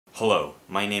Hello,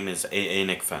 my name is AA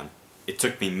Nickfan. It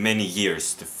took me many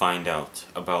years to find out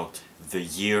about the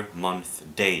year, month,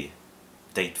 day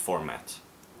date format.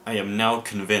 I am now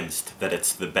convinced that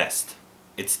it's the best.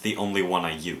 It's the only one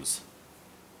I use.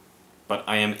 But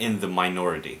I am in the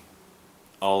minority.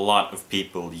 A lot of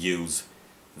people use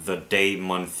the day,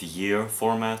 month, year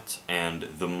format and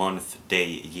the month, day,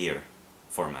 year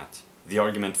format. The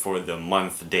argument for the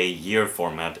month, day, year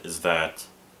format is that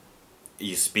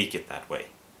you speak it that way.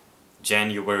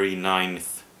 January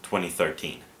 9th,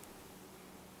 2013.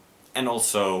 And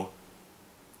also,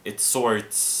 it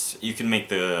sorts, you can make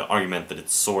the argument that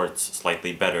it sorts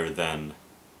slightly better than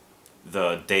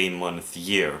the day, month,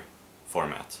 year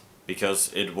format.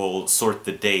 Because it will sort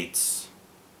the dates,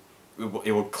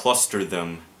 it will cluster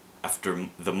them after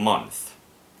the month,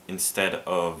 instead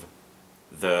of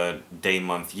the day,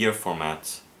 month, year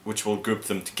format, which will group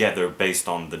them together based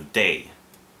on the day.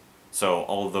 So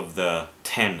all of the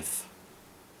 10th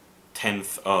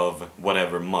of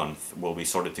whatever month will be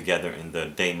sorted together in the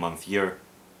day, month, year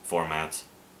format,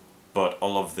 but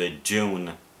all of the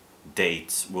June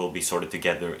dates will be sorted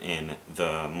together in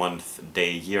the month,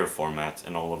 day, year format,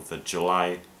 and all of the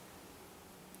July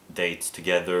dates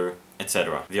together,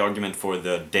 etc. The argument for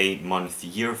the day, month,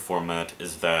 year format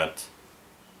is that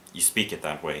you speak it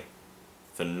that way.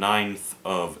 The 9th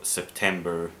of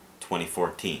September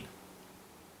 2014.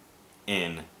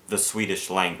 In the Swedish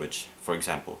language, for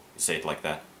example, you say it like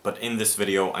that. But in this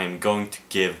video I am going to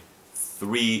give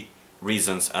 3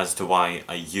 reasons as to why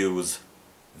I use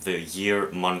the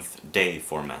year, month, day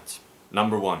format.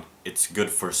 Number 1, it's good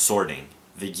for sorting.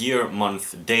 The year,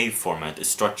 month, day format is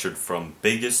structured from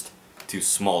biggest to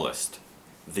smallest.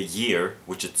 The year,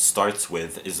 which it starts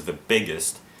with, is the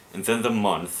biggest, and then the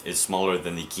month is smaller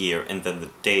than the year, and then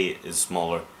the day is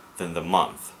smaller than the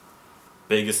month.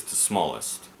 Biggest to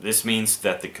smallest. This means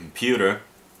that the computer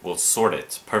will sort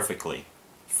it perfectly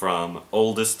from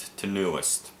oldest to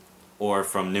newest, or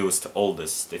from newest to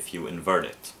oldest if you invert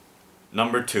it.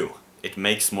 Number 2, it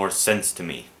makes more sense to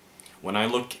me. When I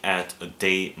look at a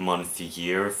day, month,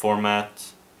 year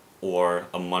format, or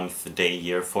a month, day,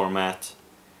 year format,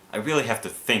 I really have to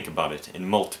think about it in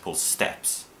multiple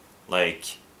steps.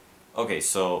 Like, okay,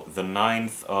 so the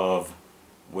 9th of...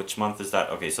 which month is that?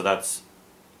 Okay, so that's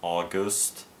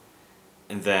August,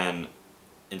 and then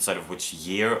inside of which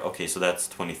year? Okay, so that's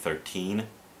 2013.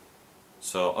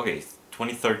 So, okay,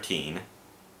 2013,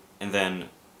 and then,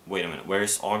 wait a minute,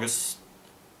 where's August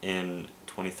in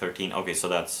 2013? Okay, so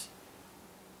that's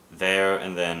there,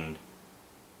 and then,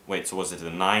 wait, so was it the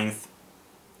 9th?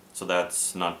 So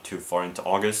that's not too far into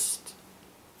August.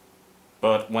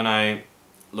 But when I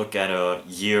look at a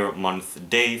year, month,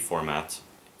 day format,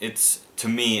 it's, to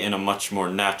me, in a much more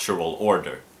natural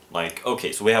order. Like,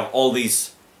 okay, so we have all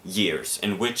these years,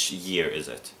 and which year is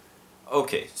it?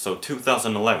 Okay, so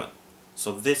 2011.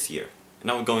 So this year. And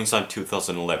now we're going inside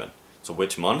 2011. So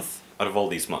which month? Out of all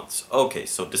these months. Okay,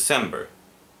 so December.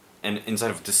 And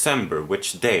inside of December,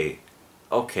 which day?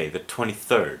 Okay, the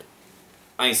 23rd.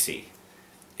 I see.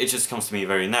 It just comes to me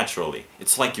very naturally.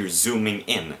 It's like you're zooming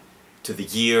in to the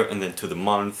year and then to the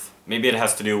month. Maybe it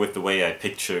has to do with the way I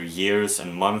picture years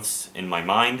and months in my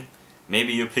mind.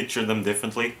 Maybe you picture them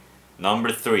differently.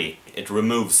 Number 3, it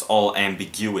removes all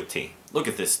ambiguity. Look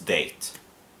at this date.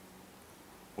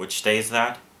 Which day is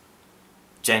that?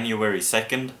 January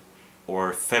 2nd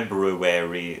or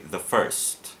February the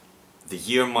 1st? The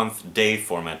year, month, day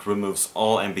format removes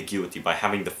all ambiguity by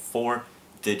having the 4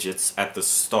 digits at the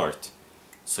start.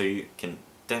 So you can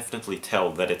definitely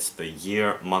tell that it's the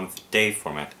year, month, day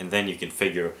format, and then you can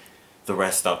figure the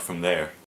rest out from there.